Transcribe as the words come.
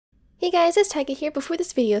Hey guys, it's Taiga here. Before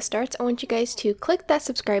this video starts, I want you guys to click that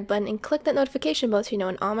subscribe button and click that notification bell so you know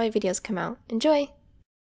when all my videos come out. Enjoy!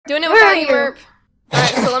 Doing it without you, Merp.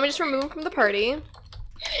 Alright, so let me just remove him from the party.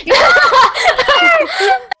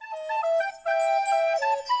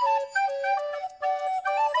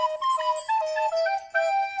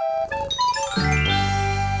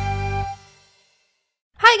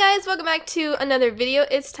 Hi guys, welcome back to another video.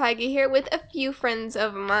 It's Taiga here with a few friends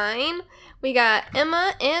of mine. We got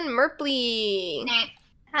Emma and Merpley.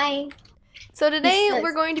 Hi. So today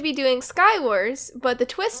we're going to be doing Skywars, but the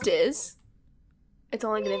twist is it's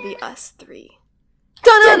only going to be us three.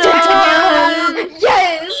 Dun-dun-dun!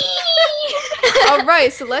 Yes!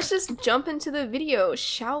 Alright, so let's just jump into the video,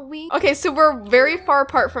 shall we? Okay, so we're very far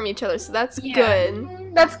apart from each other, so that's good.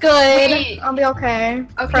 That's good. Wait. I'll be okay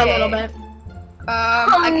for a little bit.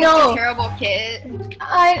 I got a terrible kit.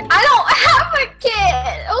 I don't have a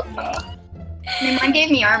kit. Okay. I mean, mine gave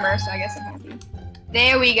me armor, so I guess I'm happy.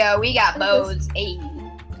 There we go. We got bows. Hey.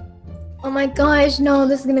 Oh my gosh, no,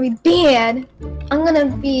 this is gonna be bad. I'm gonna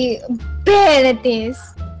be bad at this.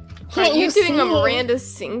 Can't Are you doing see a it? Miranda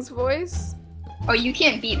Sings voice? Oh, you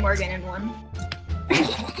can't beat Morgan in one.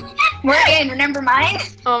 Morgan, remember mine?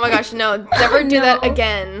 Oh my gosh, no. Never do that No.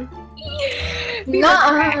 again. We were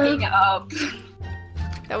cracking up.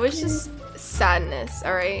 That was just sadness,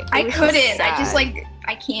 alright? I couldn't. I just, like,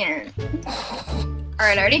 I can't.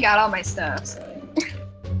 Alright, I already got all my stuff, so.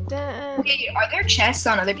 Wait, are there chests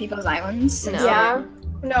on other people's islands? No. Yeah.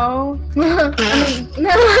 No. I mean,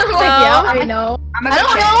 yeah, I know. I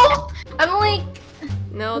don't know. I'm like.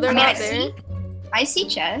 No, they're I mean, not there. I see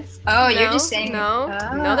chests. Oh, you're No, just saying. No,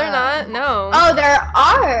 no, they're not. No. Oh, there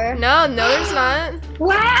are. No, there's not.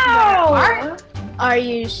 Wow. Are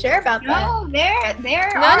you sure about that? No, there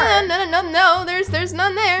No, are. no. There's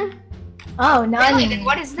none there. Oh, none. Really? Then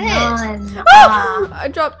what is this? None. Oh! I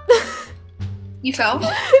dropped. You fell?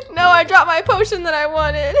 No, I dropped my potion that I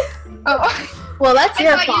wanted. Oh. Well, that's I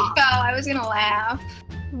your thought you fault. fell. I was gonna laugh.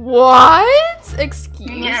 What? Excuse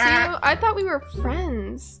Yeah. you? I thought we were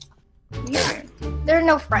friends. Yeah. There are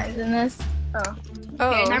no friends in this. Oh. Oh.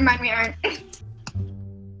 Okay, never mind. We aren't.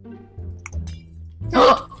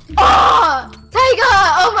 Oh! Taiga!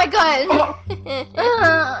 Oh my god!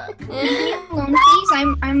 Leave me alone, please.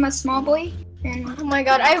 I'm a small boy. And Oh my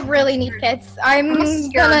god, I really need kits. I'm I'm a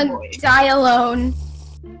scared gonna boy. die alone.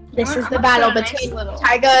 This is the I'm battle a nice between little-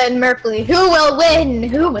 Taiga and Merpley. Who will win?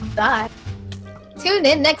 Who will die? Tune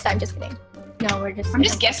in next time. Just kidding. No, we're just. I'm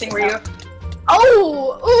just guessing where you.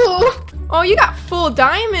 Oh! Ooh! Oh, you got full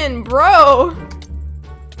diamond, bro.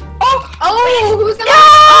 Oh! Who's gonna? No!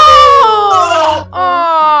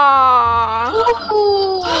 Aww.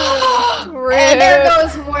 Oh! Rude. And there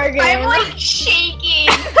goes Morgan. I'm like shaking.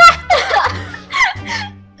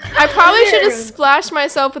 I probably should have Weird. splashed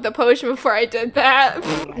myself with a potion before I did that.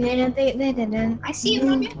 They I see you,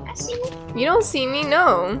 Morgan. I see you. You don't see me,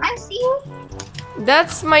 no. I see you.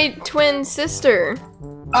 That's my twin sister,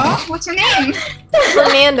 Oh, what's her name?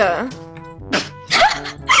 Fernanda.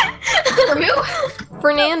 For who?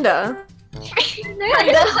 Fernanda.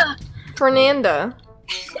 Fernanda.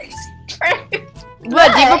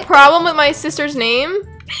 What, do you have a problem with my sister's name?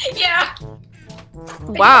 Yeah.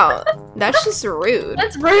 Wow, that's just rude.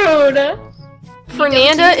 That's rude.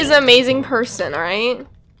 Fernanda is an amazing person, alright?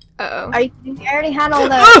 Uh-oh. I already had all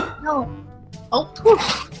that. No. Oh.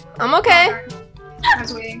 I'm okay. I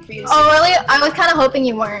was waiting for you to say. Oh really? I was kind of hoping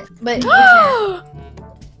you weren't, but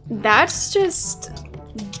That's just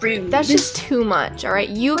Rude. That's just too much, alright?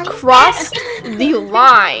 You crossed the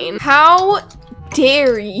line. How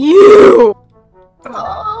dare you?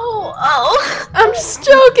 oh. I'm just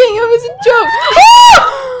joking, it was a joke.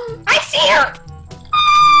 I see her.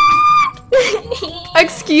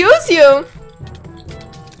 Excuse you.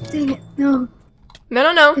 Dang it! No,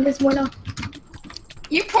 No. there's one.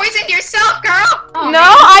 You poisoned yourself, girl. Oh, No, man.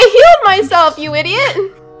 I healed myself, you idiot.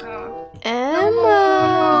 Oh.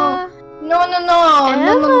 Emma. No. Emma. No.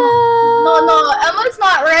 Emma's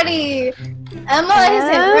not ready. Emma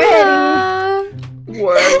isn't ready.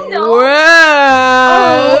 Whoa. No.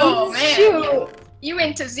 Whoa. Oh, man. Shoot. You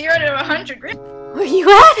went to 0 to 100. Where you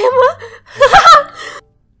at, Emma?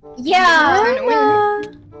 Yeah. Emma.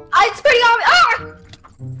 It's pretty obvious.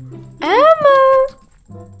 Emma.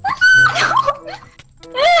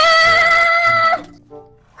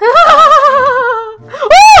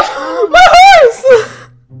 Oh, my horse!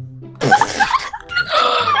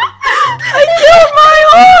 I killed my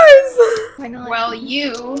horse! Why not? Well,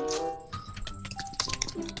 you're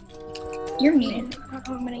mean. I don't know what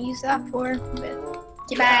I'm gonna use that for. But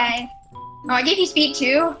Goodbye. Oh, I gave you speed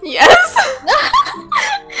too. Yes!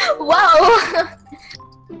 wow.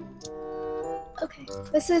 Okay.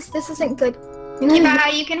 This isn't good. Okay,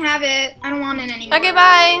 bye. You can have it. I don't want it anymore. Okay,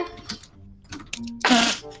 bye.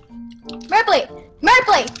 Merpley!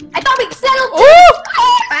 I thought we settled.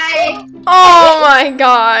 Bye. Oh my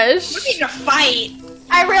gosh. We're in a fight.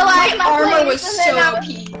 I realized my armor was so OP.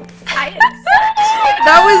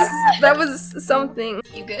 That was something.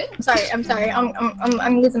 You good? I'm sorry.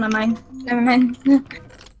 I'm losing my mind. Never mind.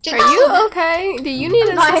 Are you okay? Do you need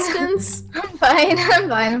assistance? I'm fine.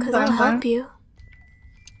 Because I'll help you.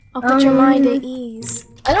 I'll put your mind at ease.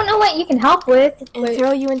 I don't know what you can help with. And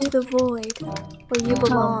throw you into the void where you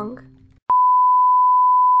belong.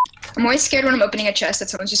 I'm always scared when I'm opening a chest that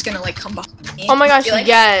someone's just gonna like come behind me. Oh my gosh, like,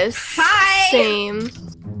 yes. Hi. Same.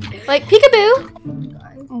 Like peekaboo.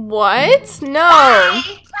 What? No.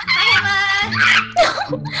 Hi, Emma.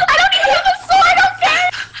 I don't even have a sword. Okay.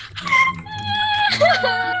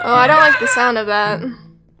 Oh, I don't like the sound of that.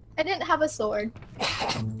 I didn't have a sword.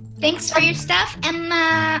 Thanks for your stuff,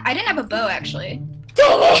 Emma. I didn't have a bow actually.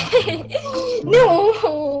 Dang it!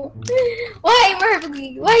 No! Why,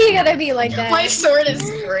 Merpley? Why you gotta be like that? My sword is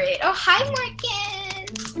great. Oh, hi, Morgan.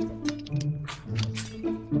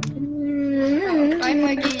 Hi,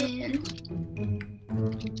 Morgan.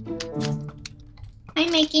 Hi,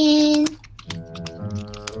 Megan.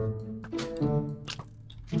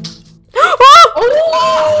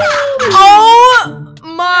 Oh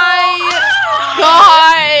my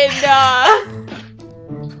god!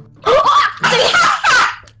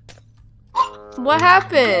 What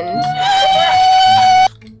happened?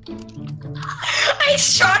 I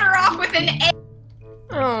shot her off with an A.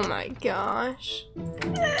 Oh my gosh. Why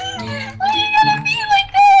are you gonna be like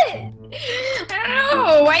that? I don't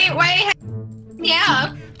know. Why?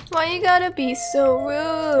 Yeah. Why you gotta be so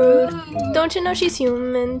rude? Don't you know she's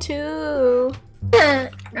human too? Okay.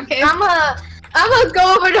 I'm gonna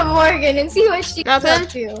go over to Morgan and see what she's up Nothing?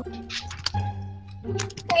 to.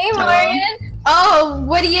 Hey, Morgan. Oh,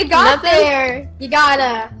 what do you got Nothing? there? You got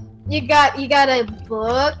a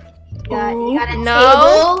book. You got a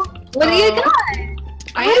No. table. What do you got?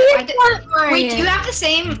 I got, Morgan? Wait, do you have the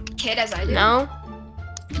same kit as I do? No?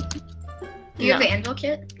 Do you have the anvil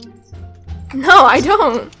kit? No, I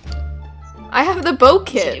don't. I have the bow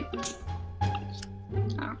kit.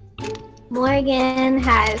 Morgan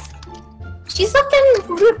has. She's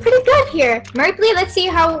looking pretty good here. Merpley, let's see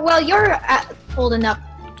how well you're holding up.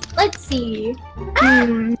 Let's see.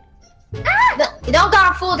 You don't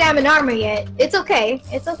got full diamond armor yet. It's okay.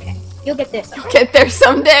 It's okay. You'll get there someday. Get there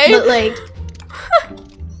someday. But like,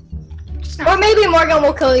 or maybe Morgan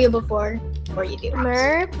will kill you before you do.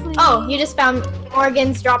 Merpley. Oh, you just found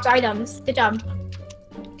Morgan's dropped items. Good job.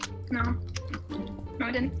 No. No,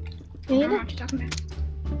 I didn't. You I need don't know it? what you're talking about.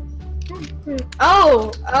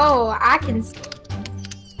 Oh, I can see.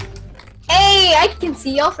 Hey, I can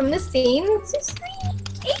see y'all from the same screen.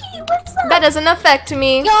 Hey, what's up? That doesn't affect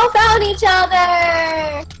me. Y'all found each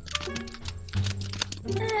other.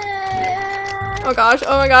 Oh gosh,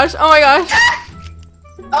 oh my gosh, oh my gosh.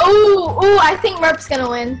 Oh, I think Merp's gonna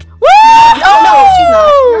win. Woo! No, she's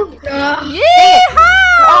not. Yeah!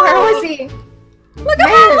 Oh, where was he? Look at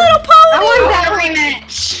my little pony! I want that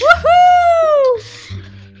rematch. Woohoo!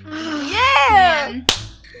 Yeah!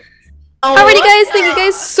 Oh, Alrighty guys, thank you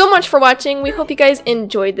guys so much for watching. We hope you guys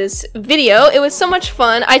enjoyed this video. It was so much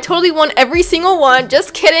fun. I totally won every single one.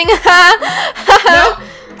 Just kidding. No,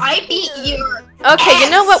 I beat you. Okay, you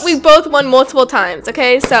know what? We both won multiple times.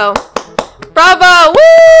 Okay, so bravo!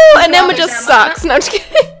 Woo! And Emma just sucks. No, I'm just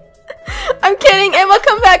kidding. I'm kidding. Emma,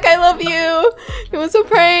 come back. I love you. It was a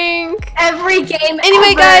prank. Every game Anyway,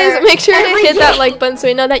 ever. guys, make sure to hit that game. like button so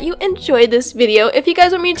we know that you enjoyed this video. If you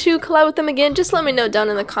guys want me to collab with them again, just let me know down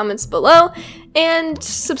in the comments below. And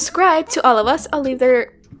subscribe to all of us. I'll leave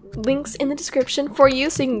their links in the description for you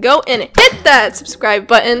so you can go and hit that subscribe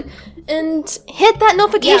button. And hit that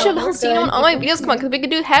notification bell so you know when all my videos come out, because we can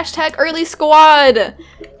do hashtag early squad.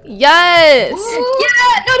 Yes.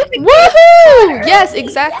 Yeah, notification. Woohoo! Yes,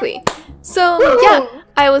 exactly. So yeah,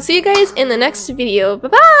 I will see you guys in the next video. Bye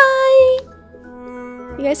bye.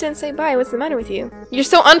 You guys didn't say bye. What's the matter with you? You're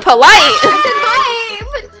so unpolite. I said bye.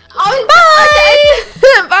 But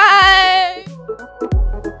Bye.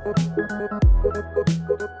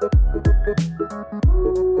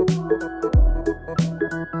 Bye.